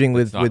 unless you're shooting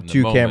with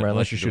two cameras,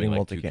 unless you're shooting like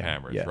multi-cam. two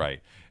cameras, yeah.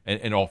 right?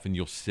 And often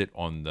you'll sit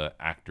on the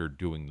actor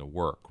doing the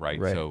work, right?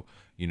 Right. So,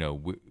 you know,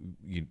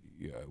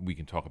 we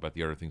can talk about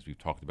the other things we've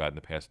talked about in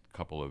the past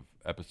couple of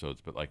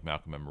episodes, but like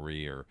Malcolm and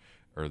Marie or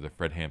the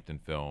Fred Hampton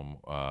film,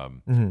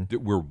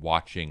 we're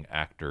watching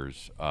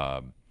actors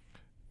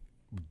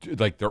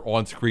like they're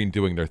on screen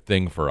doing their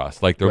thing for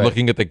us. Like they're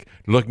looking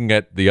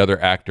at the other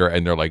actor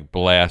and they're like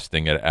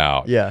blasting it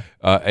out. Yeah.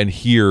 And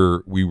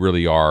here we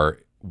really are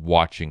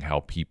watching how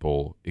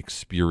people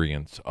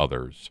experience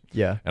others.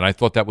 Yeah. And I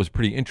thought that was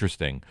pretty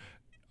interesting.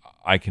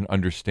 I can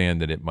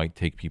understand that it might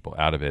take people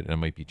out of it and it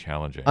might be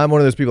challenging. I'm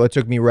one of those people that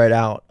took me right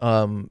out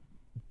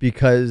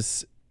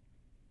because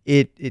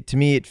it to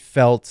me it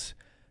felt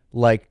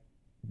like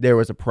there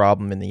was a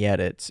problem in the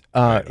edit.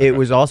 It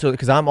was also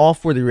because I'm all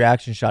for the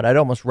reaction shot. I'd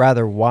almost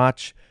rather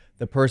watch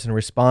the person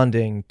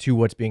responding to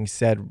what's being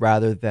said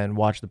rather than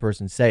watch the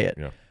person say it,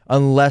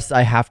 unless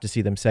I have to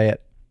see them say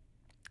it.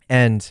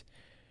 And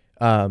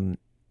I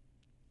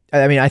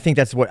mean, I think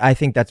that's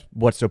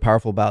what's so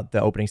powerful about the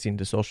opening scene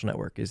to Social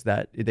Network is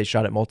that they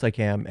shot it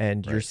multicam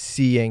and you're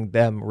seeing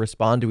them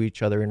respond to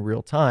each other in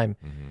real time.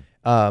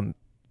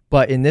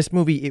 But in this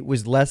movie, it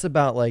was less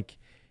about like.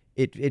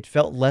 It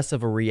felt less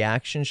of a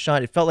reaction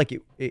shot. It felt like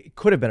it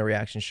could have been a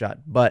reaction shot.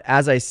 But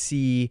as I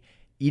see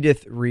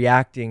Edith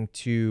reacting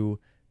to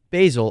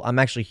Basil, I'm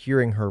actually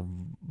hearing her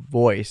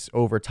voice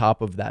over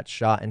top of that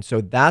shot. And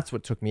so that's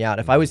what took me out.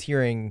 If I was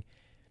hearing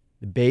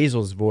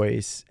Basil's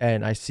voice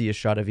and I see a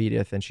shot of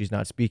Edith and she's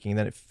not speaking,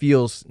 then it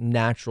feels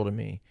natural to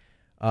me.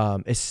 I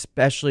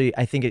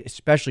think it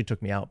especially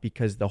took me out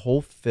because the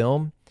whole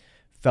film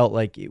felt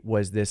like it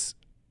was this,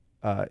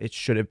 it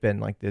should have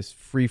been like this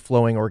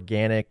free-flowing,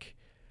 organic,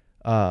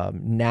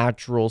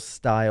 natural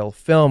style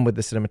film with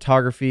the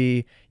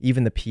cinematography,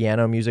 even the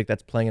piano music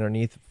that's playing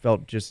underneath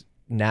felt just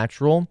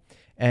natural,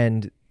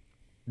 and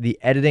the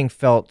editing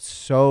felt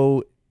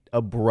so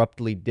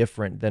abruptly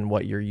different than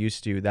what you're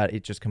used to that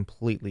it just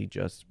completely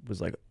just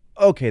was like,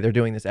 okay, they're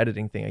doing this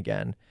editing thing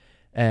again,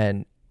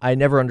 and I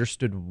never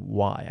understood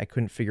why. I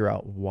couldn't figure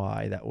out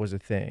why that was a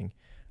thing.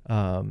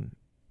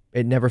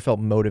 It never felt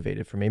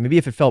motivated for me. Maybe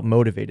if it felt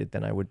motivated,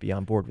 then I would be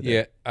on board with it.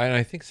 Yeah, and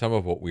I think some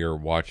of what we are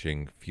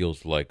watching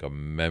feels like a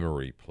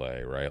memory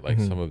play, right? Like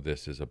some of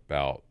this is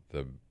about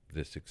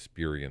this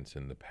experience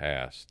in the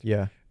past.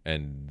 Yeah.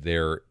 and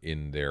they're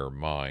in their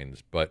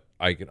minds. But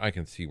I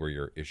can see where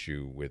your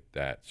issue with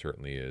that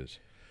certainly is.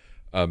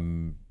 I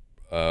want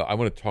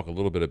to talk a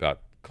little bit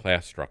about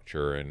class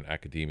structure and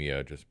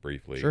academia just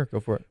briefly. Sure, go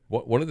for it.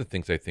 One of the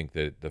things I think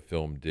that the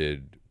film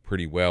did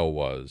pretty well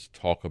was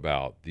talk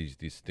about these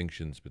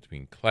distinctions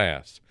between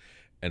class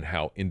and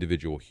how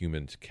individual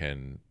humans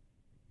can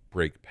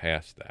break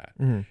past that.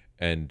 Mm-hmm.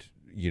 And,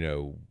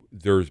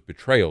 there's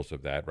betrayals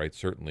of that, right?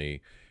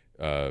 Certainly,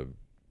 Brown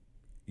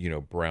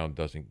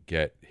doesn't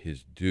get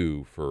his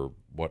due for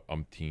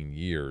umpteen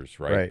years,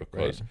 right?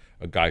 Because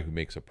a guy who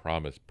makes a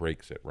promise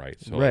breaks it, right?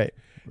 So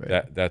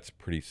that's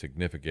pretty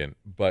significant.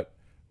 But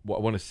I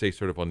want to say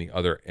sort of on the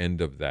other end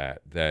of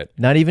that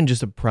not even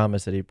just a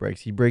promise that he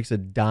breaks a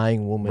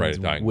dying woman's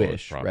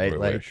wish, right?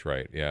 Wish,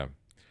 right, yeah.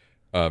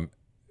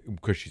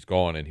 Because she's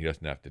gone and he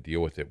doesn't have to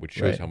deal with it, which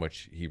shows how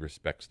much he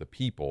respects the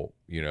people,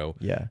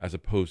 as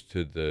opposed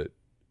to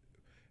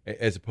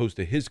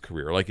his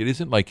career. Like, it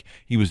isn't like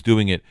he was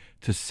doing it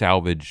to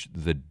salvage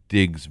the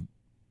Diggs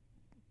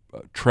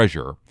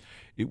treasure.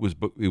 It was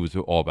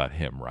all about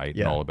him, right?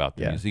 Yeah. And all about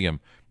the museum.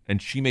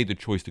 And she made the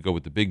choice to go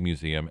with the big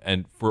museum,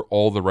 and for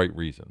all the right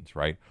reasons,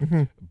 right?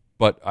 Mm-hmm.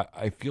 But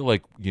I feel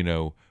like,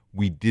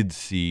 we did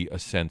see a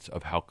sense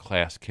of how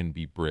class can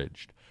be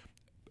bridged.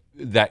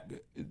 That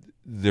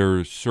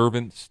their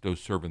servants,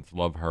 those servants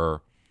love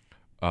her.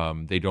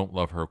 They don't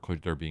love her because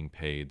they're being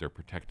paid. They're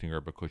protecting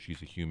her because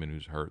she's a human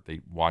who's hurt.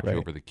 They watch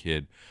over the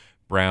kid.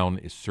 Brown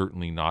is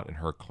certainly not in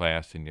her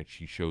class, and yet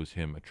she shows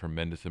him a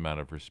tremendous amount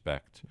of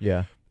respect.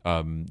 Yeah.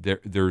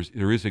 There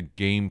is a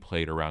game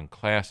played around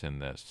class in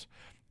this,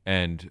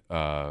 and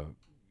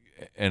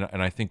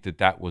I think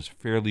that was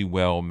fairly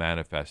well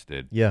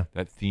manifested. Yeah.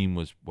 That theme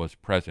was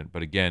present,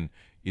 but again,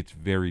 it's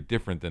very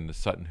different than the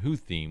Sutton Hoo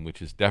theme,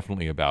 which is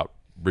definitely about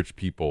rich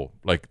people.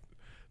 Like,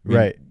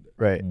 right.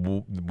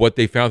 What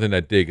they found in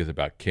that dig is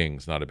about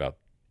kings, not about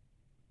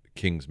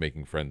kings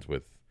making friends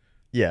with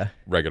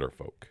regular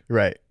folk.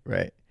 Right.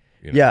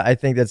 Yeah, I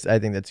think that's a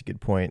good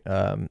point.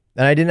 And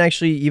I didn't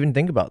actually even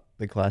think about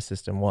the class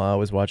system while I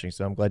was watching,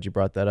 so I'm glad you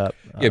brought that up.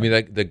 Yeah, I mean,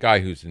 like, the guy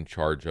who's in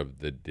charge of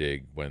the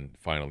dig when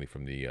finally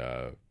from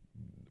the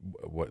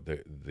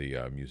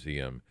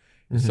museum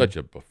is such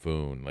a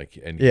buffoon. Like,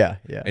 and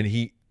and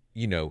he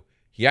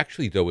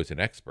actually though is an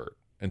expert.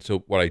 And so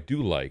what I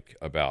do like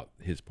about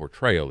his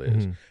portrayal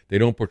is they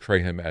don't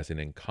portray him as an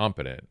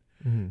incompetent.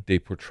 They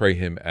portray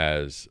him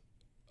as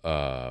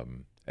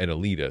an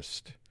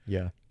elitist.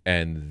 Yeah.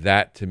 And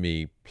that to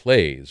me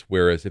plays.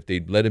 Whereas if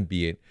they'd let him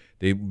be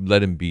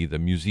the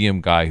museum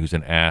guy who's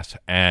an ass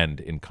and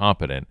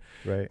incompetent,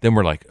 then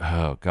we're like,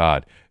 oh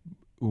God.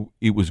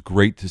 It was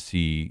great to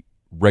see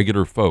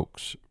regular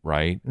folks,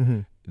 right?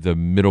 Mm-hmm. The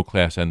middle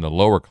class and the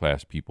lower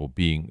class people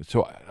being.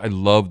 So I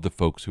love the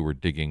folks who were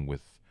digging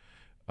with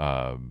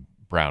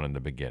Brown in the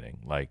beginning,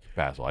 like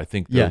Basil. I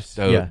think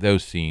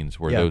those scenes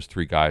where those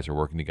three guys are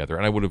working together,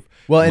 and I would have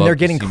and they're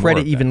getting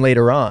credit even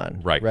later on,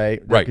 right?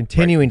 They're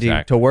continuing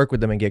to work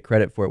with them and get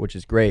credit for it, which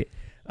is great.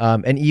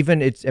 And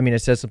even it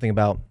says something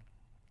about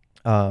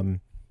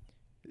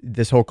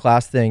this whole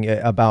class thing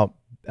about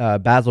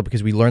Basil,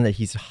 because we learn that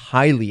he's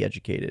highly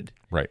educated,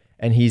 right?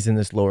 And he's in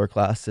this lower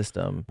class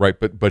system, right?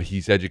 But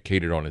he's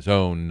educated on his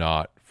own,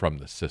 not from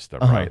the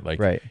system, right?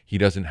 Like, he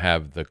doesn't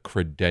have the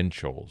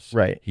credentials,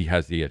 right? He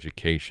has the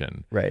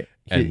education, right?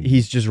 And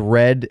he's just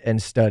read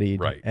and studied,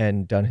 right,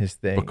 and done his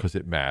thing because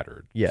it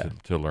mattered,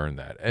 to learn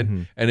that.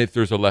 And and if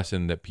there's a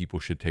lesson that people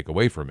should take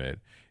away from it,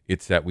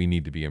 it's that we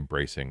need to be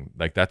embracing.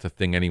 Like, that's a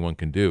thing anyone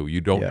can do.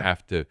 You don't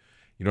have to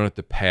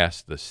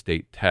pass the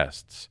state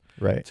tests,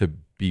 right, to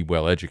be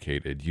well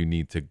educated. You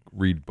need to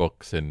read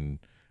books and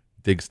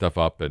dig stuff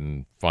up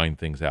and find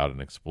things out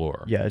and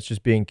explore. Yeah, it's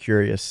just being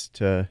curious.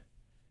 To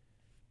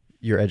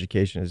your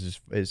education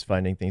is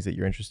finding things that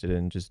you're interested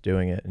in, just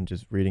doing it and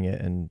just reading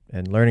it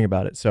and learning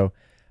about it. So,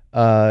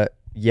 those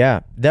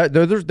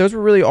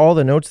were really all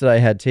the notes that I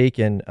had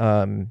taken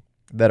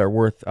that are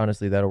worth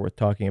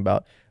talking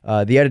about.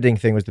 The editing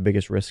thing was the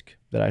biggest risk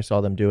that I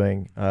saw them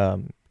doing,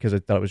 because I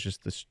thought it was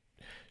just the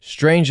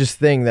strangest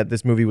thing that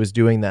this movie was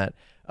doing that.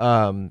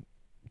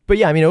 But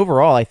yeah, I mean,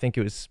 overall, I think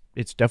it's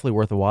definitely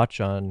worth a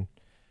watch on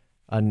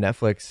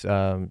Netflix.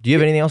 Do you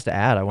have anything else to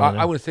add?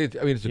 I would say,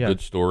 it's a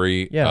good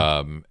story.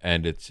 Yeah.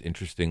 And it's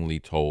interestingly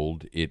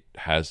told. It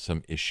has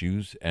some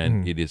issues,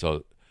 and it is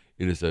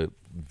a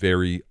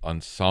very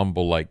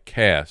ensemble-like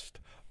cast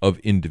of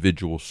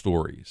individual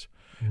stories.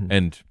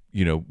 And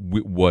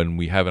when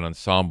we have an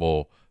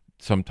ensemble,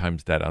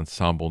 sometimes that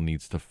ensemble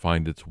needs to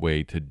find its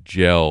way to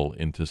gel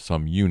into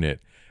some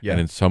unit. Yeah.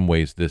 And in some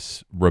ways,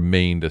 this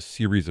remained a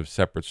series of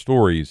separate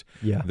stories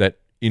that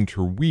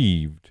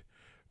interweaved,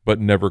 but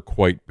never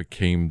quite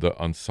became the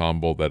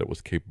ensemble that it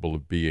was capable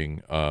of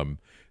being.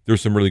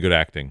 There's some really good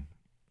acting,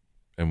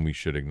 and we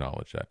should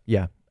acknowledge that.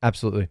 Yeah,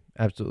 absolutely.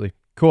 Absolutely.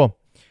 Cool.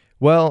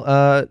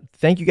 Well,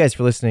 thank you guys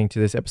for listening to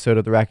this episode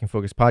of the Rack and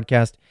Focus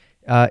podcast.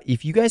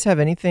 If you guys have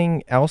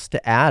anything else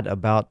to add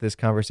about this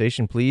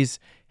conversation, please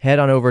head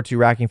on over to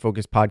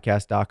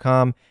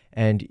rackingfocuspodcast.com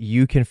and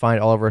you can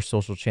find all of our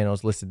social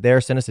channels listed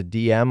there. Send us a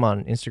DM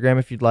on Instagram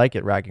if you'd like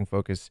at Racking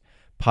Focus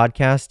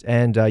Podcast.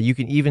 And you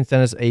can even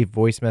send us a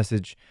voice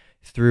message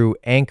through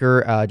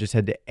Anchor. Just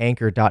head to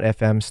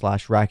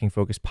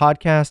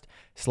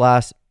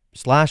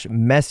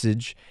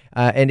anchor.fm/rackingfocuspodcast/message.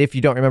 And if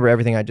you don't remember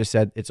everything I just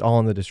said, it's all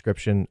in the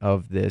description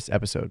of this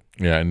episode.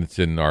 Yeah, and it's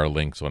in our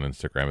links on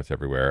Instagram. It's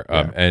everywhere.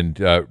 And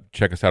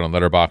check us out on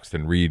Letterboxd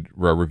and read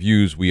our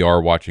reviews. We are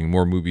watching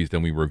more movies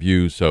than we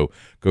review, so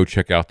go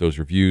check out those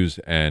reviews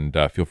and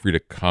feel free to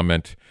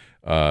comment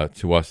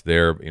to us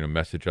there.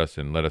 Message us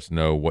and let us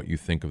know what you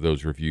think of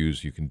those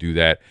reviews. You can do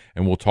that,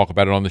 and we'll talk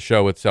about it on the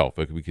show itself.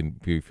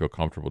 We feel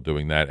comfortable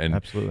doing that. And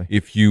absolutely,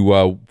 if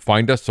you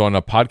find us on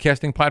a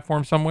podcasting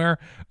platform somewhere,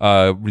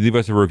 leave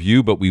us a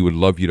review. But we would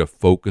love you to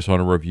focus on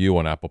a review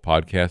on Apple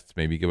Podcasts.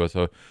 Maybe give us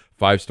a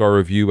 5-star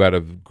review out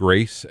of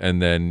grace,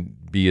 and then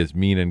be as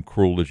mean and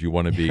cruel as you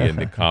want to be in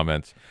the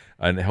comments.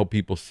 And help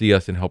people see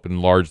us and help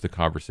enlarge the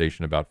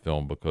conversation about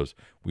film, because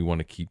we want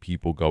to keep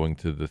people going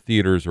to the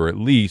theaters, or at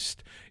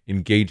least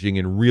engaging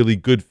in really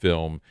good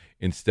film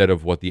instead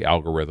of what the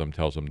algorithm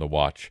tells them to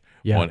watch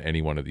on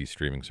any one of these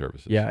streaming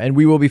services. Yeah, and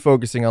we will be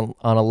focusing on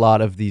a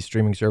lot of these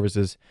streaming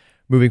services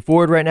moving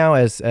forward right now,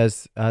 as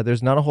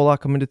there's not a whole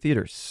lot coming to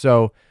theaters.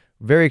 So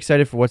very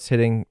excited for what's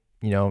hitting,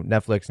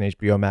 Netflix and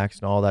HBO Max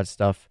and all that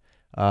stuff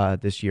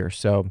this year.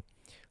 So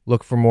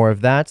look for more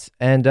of that.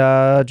 And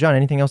John,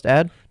 anything else to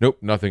add? Nope,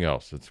 nothing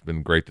else. It's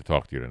been great to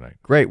talk to you tonight.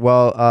 Great.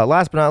 Well,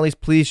 last but not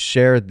least, please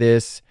share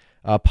this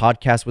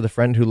podcast with a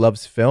friend who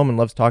loves film and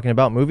loves talking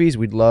about movies.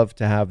 We'd love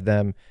to have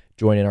them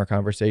join in our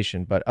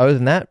conversation. But other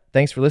than that,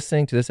 thanks for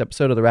listening to this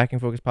episode of the Racking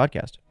Focus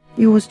Podcast.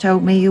 You always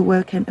told me your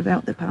work ain't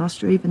about the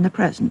past or even the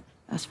present.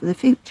 That's for the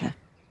future,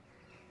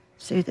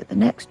 so that the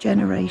next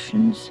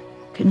generations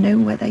can know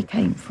where they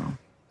came from.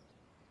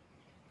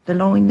 The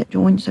line that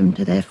joins them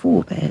to their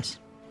forebears.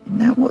 Isn't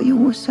that what you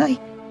always say?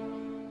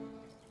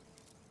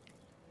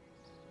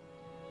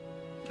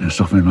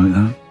 Something like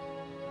that.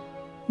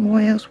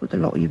 Why else would a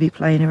lot of you be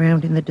playing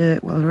around in the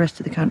dirt while the rest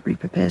of the country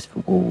prepares for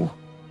war?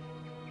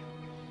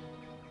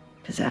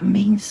 Because that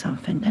means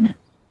something, doesn't it?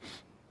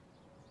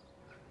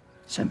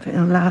 Something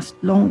that'll last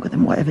longer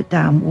than whatever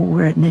damn war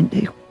we're heading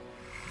into.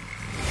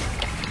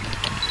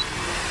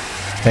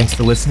 Thanks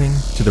for listening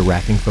to the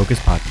Racking Focus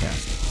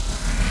Podcast.